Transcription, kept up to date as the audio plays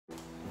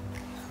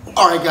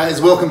Alright guys,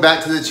 welcome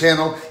back to the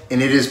channel,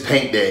 and it is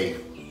paint day.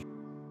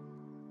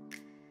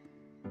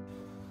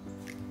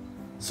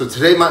 So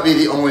today might be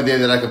the only day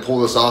that I can pull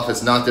this off.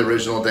 It's not the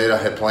original date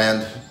I had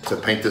planned to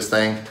paint this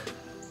thing,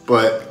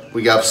 but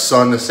we got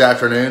sun this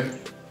afternoon,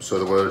 so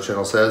the weather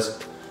channel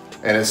says,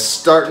 and it's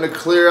starting to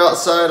clear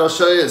outside. I'll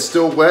show you, it's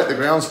still wet, the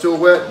ground's still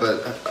wet,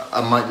 but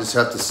I might just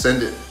have to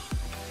send it.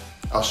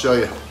 I'll show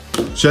you.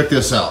 Check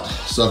this out.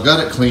 So I've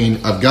got it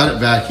cleaned, I've got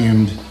it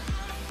vacuumed,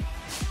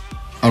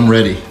 I'm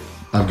ready.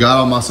 I've got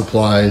all my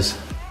supplies,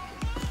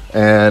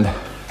 and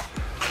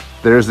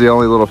there's the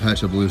only little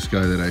patch of blue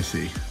sky that I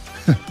see.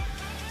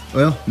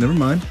 Well, never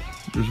mind.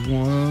 There's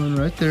one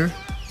right there.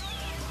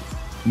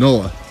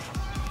 Nola.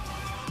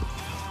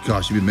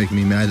 Gosh, you've been making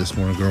me mad this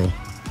morning, girl.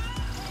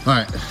 All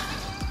right.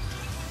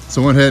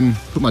 So I went ahead and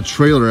put my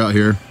trailer out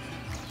here,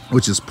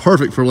 which is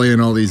perfect for laying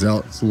all these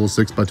out. It's a little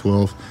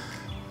 6x12.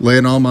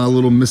 Laying all my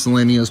little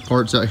miscellaneous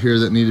parts out here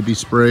that need to be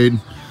sprayed.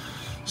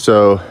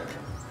 So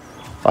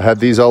I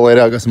had these all laid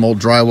out. Got some old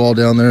drywall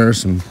down there,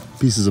 some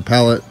pieces of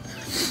pallet.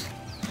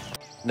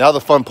 Now the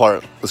fun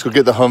part. Let's go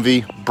get the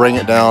Humvee, bring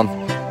it down,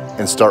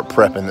 and start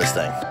prepping this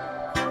thing.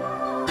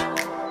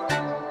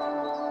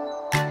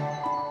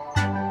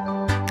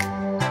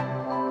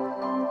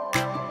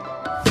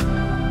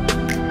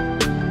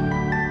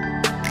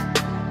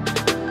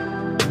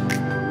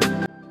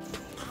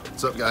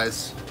 What's up,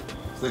 guys?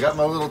 So I got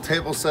my little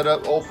table set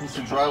up, old piece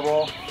of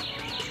drywall.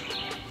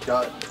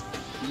 Got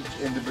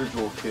each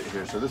individual kit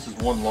here. So this is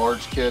one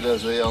large kit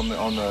as they on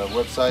the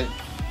website,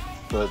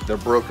 but they're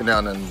broken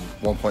down in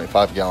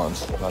 1.5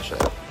 gallons. I'll show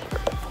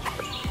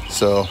you.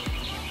 So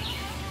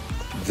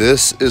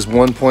this is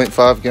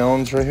 1.5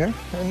 gallons right here,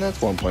 and that's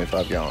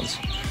 1.5 gallons.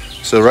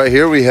 So right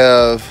here we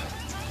have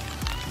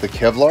the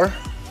Kevlar.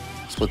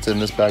 That's what's in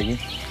this baggie.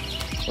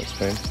 Let's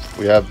paint.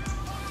 We have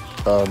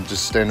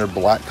just standard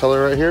black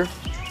color right here.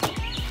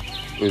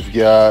 We've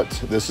got,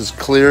 this is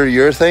clear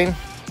urethane.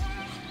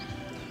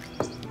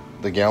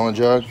 The gallon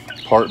jug,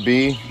 part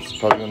B, it's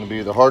probably gonna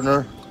be the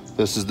hardener.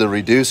 This is the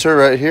reducer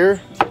right here.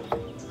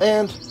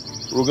 And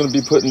we're gonna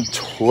be putting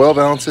 12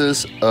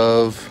 ounces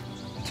of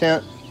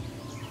tint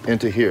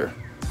into here.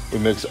 We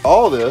mix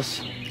all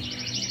this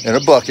in a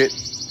bucket.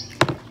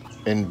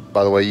 And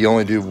by the way, you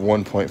only do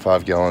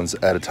 1.5 gallons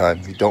at a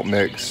time. You don't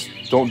mix,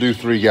 don't do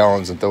 3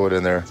 gallons and throw it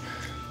in there,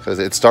 because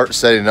it starts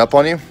setting up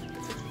on you.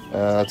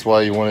 That's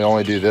why you wanna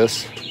only do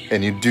this.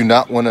 And you do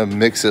not wanna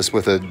mix this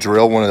with a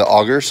drill, one of the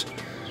augers.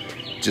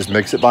 Just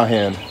mix it by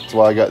hand. That's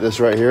why I got this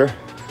right here.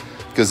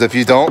 Because if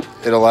you don't,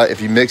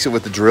 if you mix it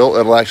with the drill,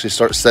 it'll actually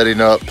start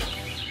setting up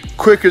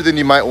quicker than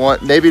you might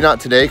want. Maybe not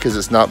today because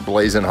it's not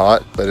blazing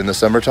hot, but in the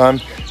summertime,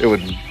 it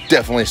would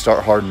definitely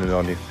start hardening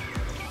on you.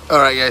 All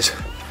right, guys.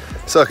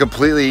 So I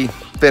completely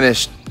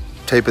finished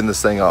taping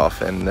this thing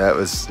off, and that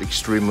was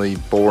extremely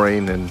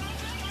boring, and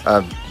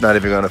I'm not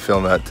even gonna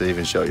film that to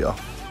even show y'all.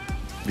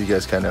 You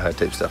guys kind of know how to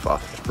tape stuff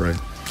off. Right.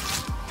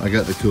 I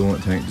got the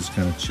coolant tank just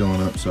kind of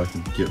chilling up so I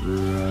can get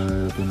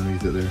right up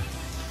underneath it there.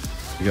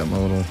 I got my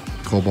little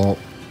Cobalt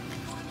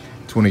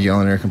 20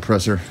 gallon air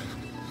compressor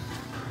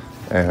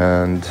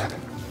and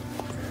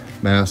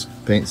mask,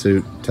 paint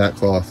suit, tack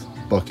cloth,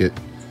 bucket.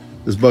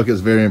 This bucket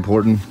is very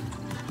important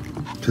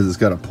because it's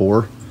got a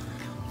pour,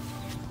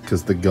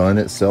 because the gun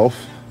itself,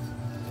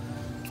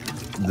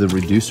 the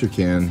reducer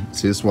can,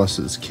 see, this is why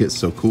this kit's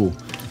so cool.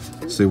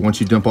 So once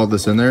you dump all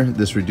this in there,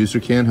 this reducer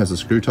can has a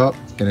screw top,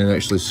 and it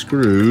actually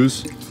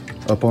screws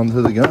up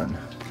onto the gun,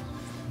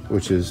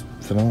 which is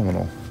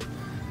phenomenal.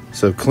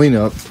 So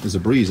cleanup is a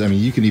breeze. I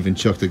mean, you can even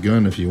chuck the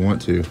gun if you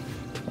want to.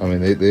 I mean,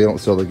 they don't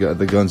sell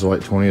the guns are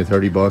like 20 or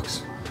 30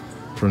 bucks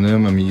from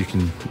them. I mean, you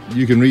can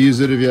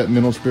reuse it if you have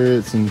mineral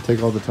spirits and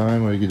take all the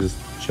time, or you can just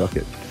chuck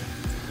it.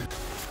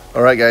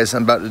 All right, guys,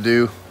 I'm about to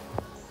do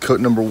coat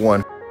number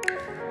 1.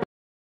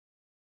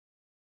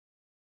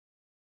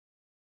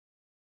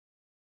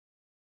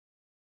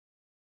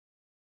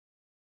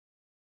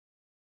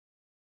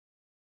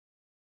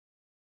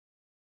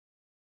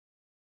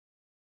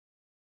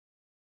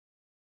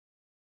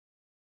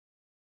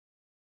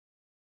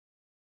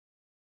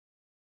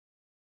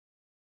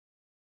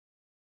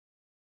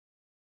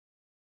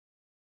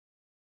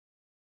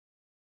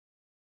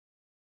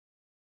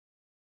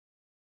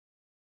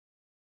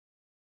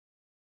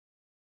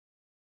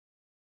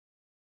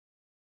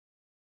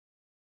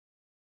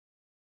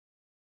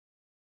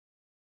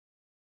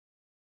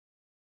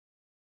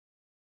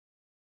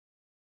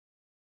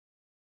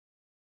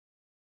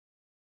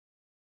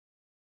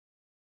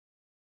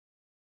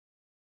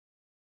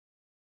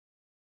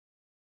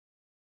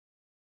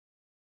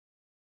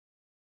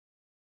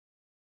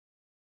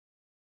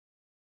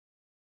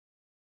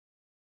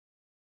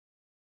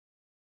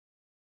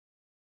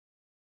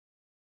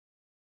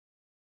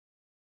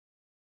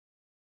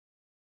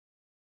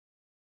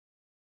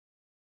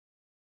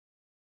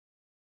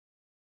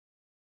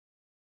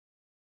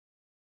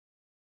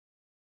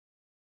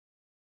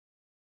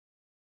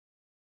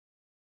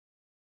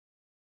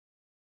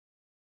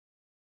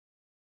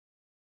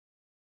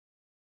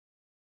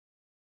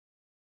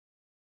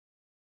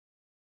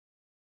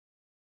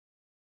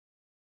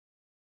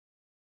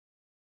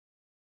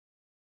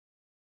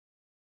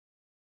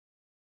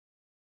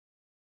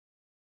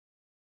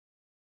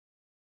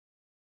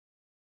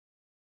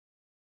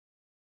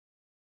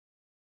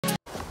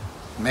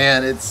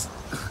 Man, it's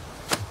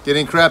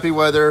getting crappy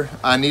weather.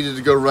 I needed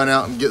to go run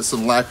out and get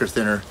some lacquer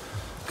thinner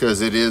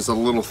because it is a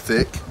little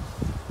thick.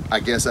 I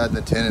guess adding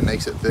the tin, it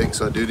makes it thick,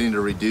 so I do need to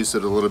reduce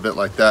it a little bit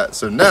like that.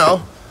 So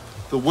now,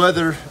 the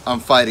weather I'm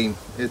fighting.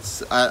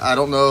 I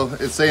don't know,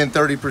 it's saying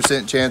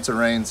 30% chance of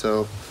rain,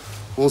 so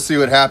we'll see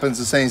what happens.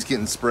 The thing's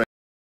getting sprayed.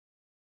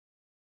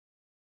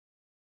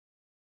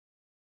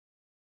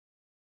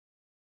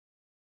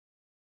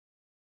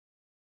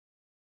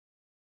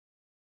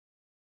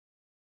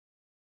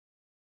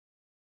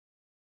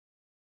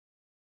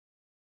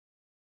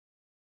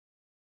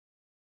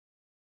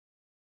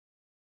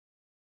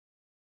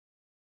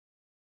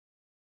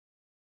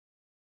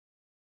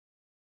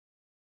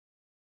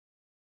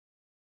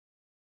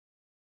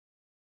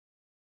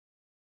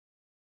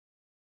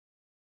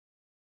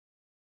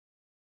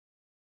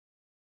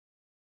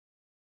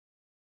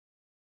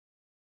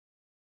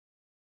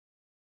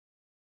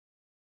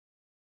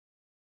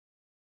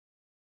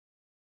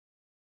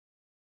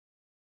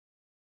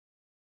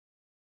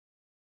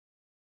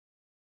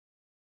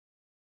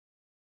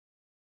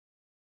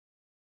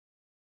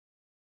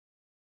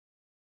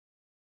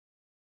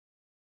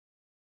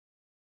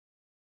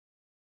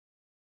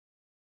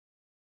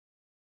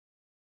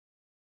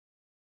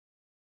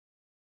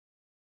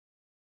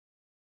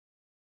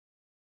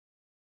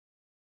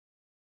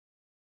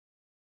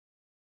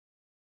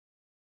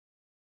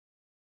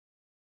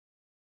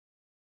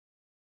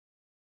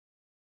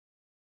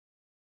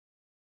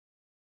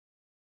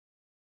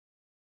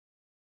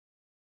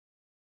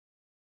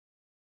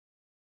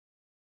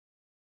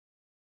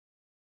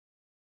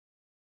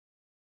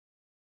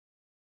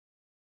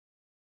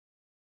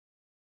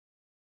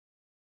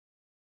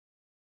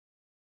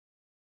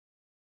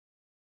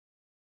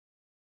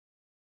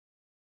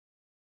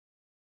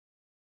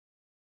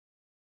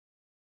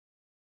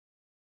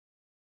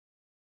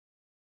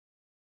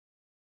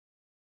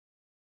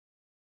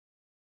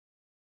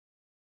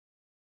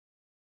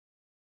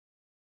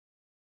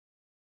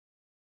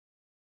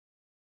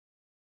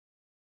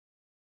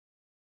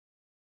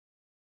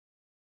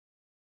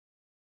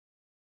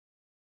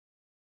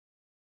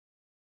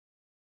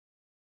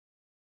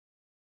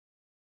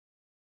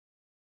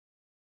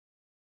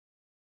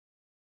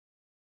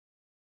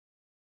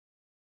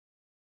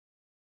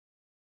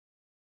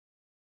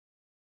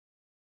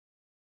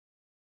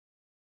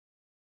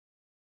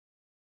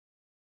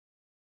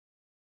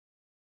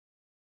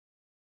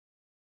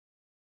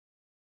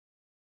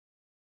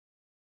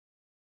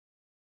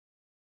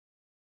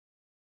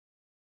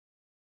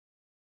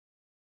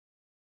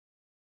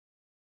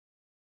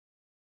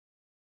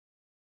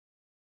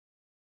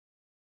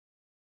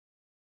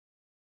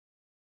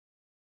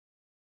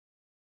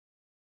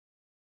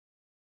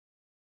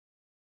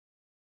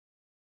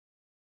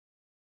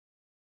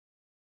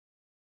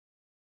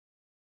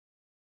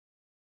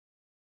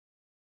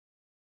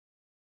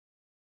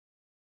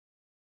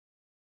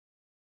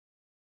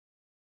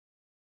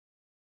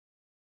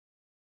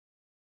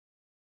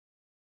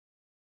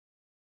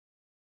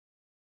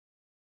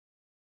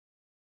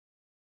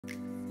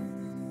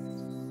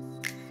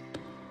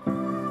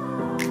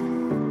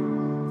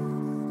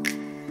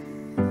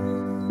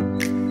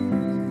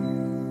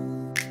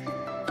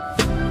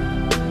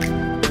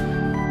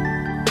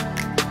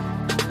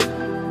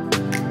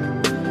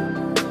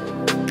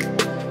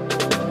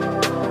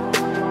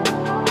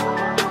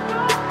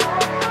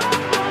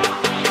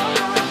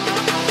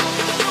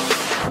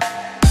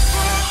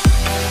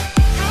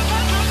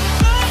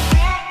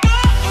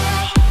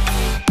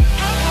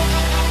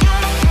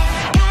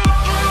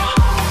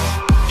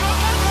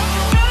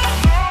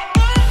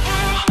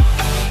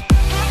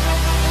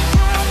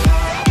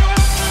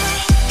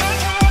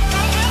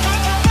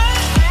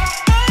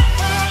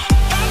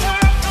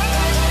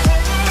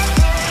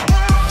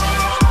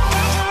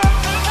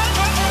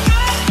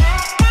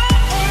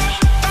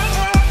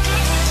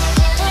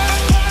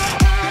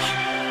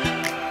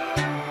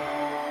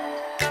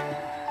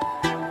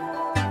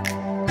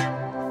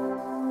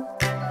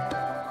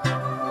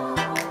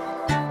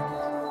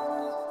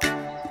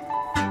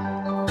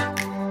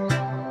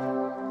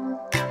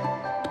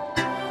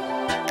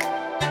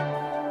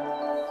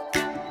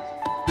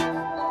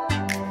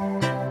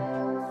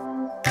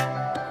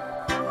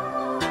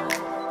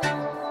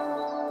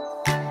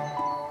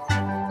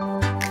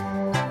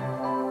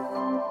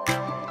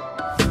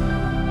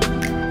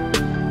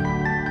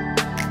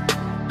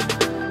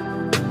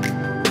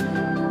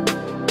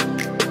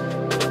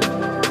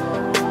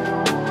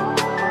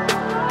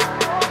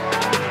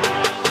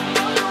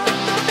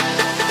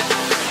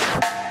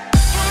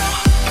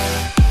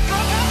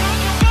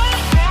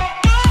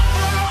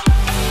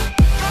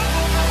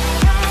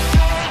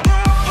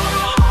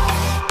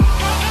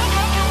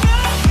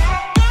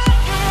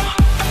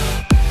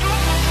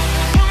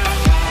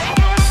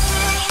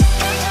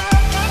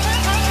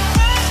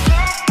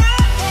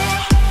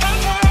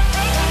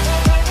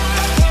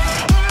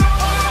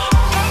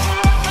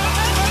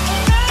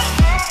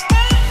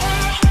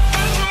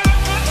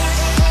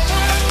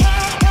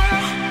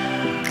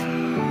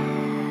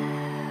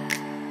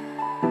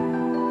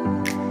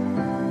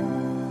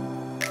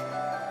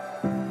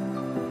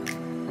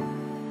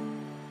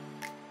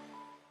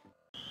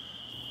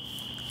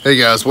 Hey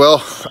guys,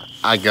 well,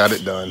 I got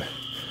it done.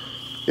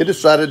 It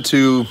decided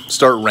to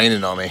start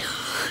raining on me.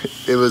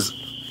 It was,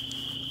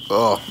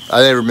 oh,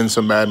 I've never been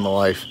so mad in my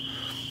life.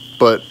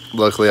 But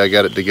luckily I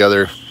got it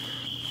together.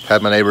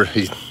 Had my neighbor,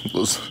 he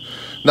was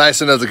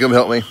nice enough to come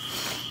help me.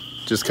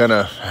 Just kind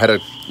of had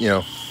to, you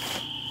know,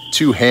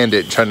 two-hand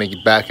it, trying to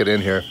get back it in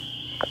here.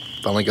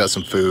 Finally got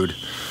some food.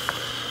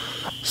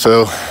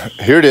 So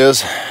here it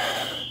is.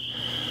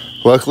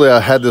 Luckily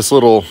I had this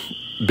little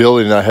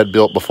building I had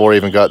built before I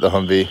even got the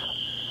Humvee.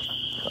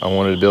 I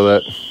wanted to build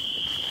that.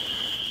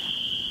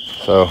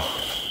 So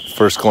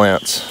first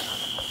glance,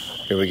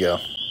 here we go.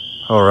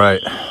 All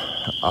right,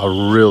 I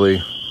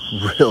really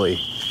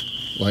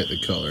like the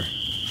color.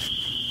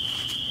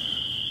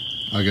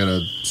 I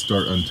gotta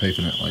start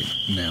untaping it like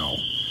now.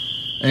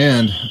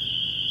 And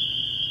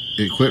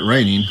it quit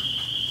raining.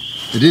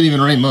 It didn't even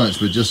rain much,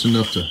 but just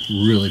enough to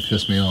really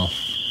piss me off.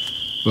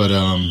 But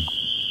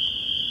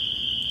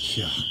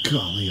yeah,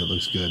 golly, it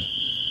looks good.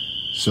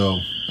 So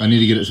I need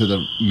to get it to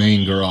the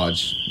main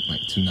garage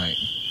like tonight.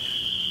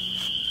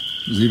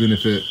 Because even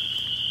if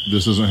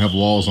this doesn't have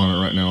walls on it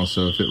right now,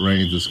 so if it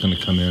rains, it's gonna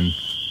come in.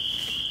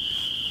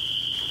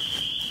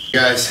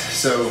 Guys,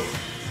 so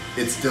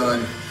it's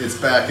done. It's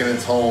back and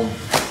it's home.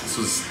 This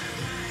was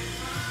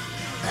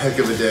a heck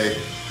of a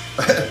day.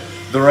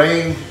 The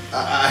rain,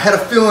 I had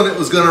a feeling it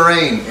was gonna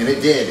rain, and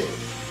it did.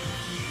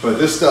 But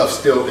this stuff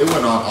still, it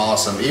went on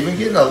awesome. Even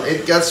getting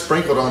it got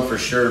sprinkled on for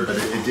sure, but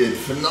it did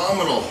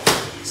phenomenal.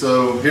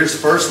 So here's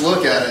first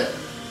look at it.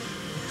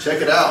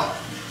 Check it out.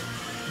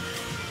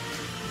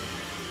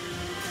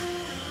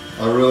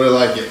 I really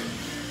like it.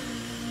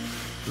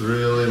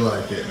 Really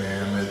like it,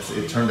 man.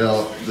 It turned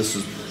out, this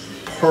is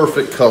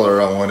perfect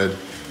color I wanted.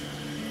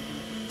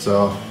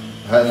 So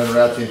I hadn't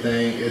unwrapped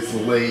anything. It's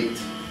late.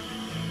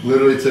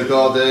 Literally took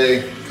all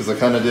day because I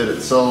kind of did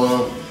it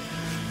solo.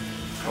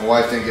 My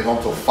wife didn't get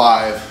home till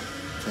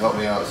 5 to help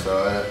me out,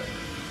 so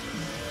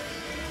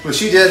but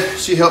she did.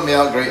 She helped me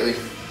out greatly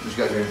when she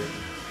got here.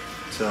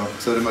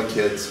 So did my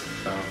kids.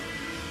 So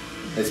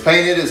it's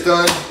painted, it's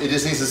done. It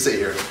just needs to sit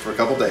here for a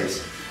couple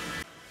days.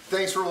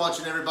 Thanks for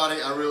watching,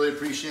 everybody. I really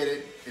appreciate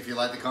it. If you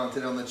like the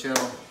content on the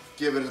channel,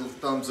 give it a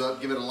thumbs up,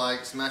 give it a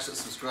like, smash that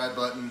subscribe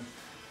button.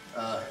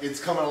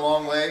 It's coming a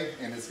long way,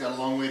 and it's got a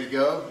long way to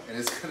go, and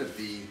it's gonna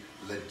be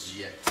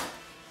legit.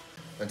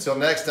 Until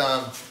next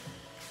time.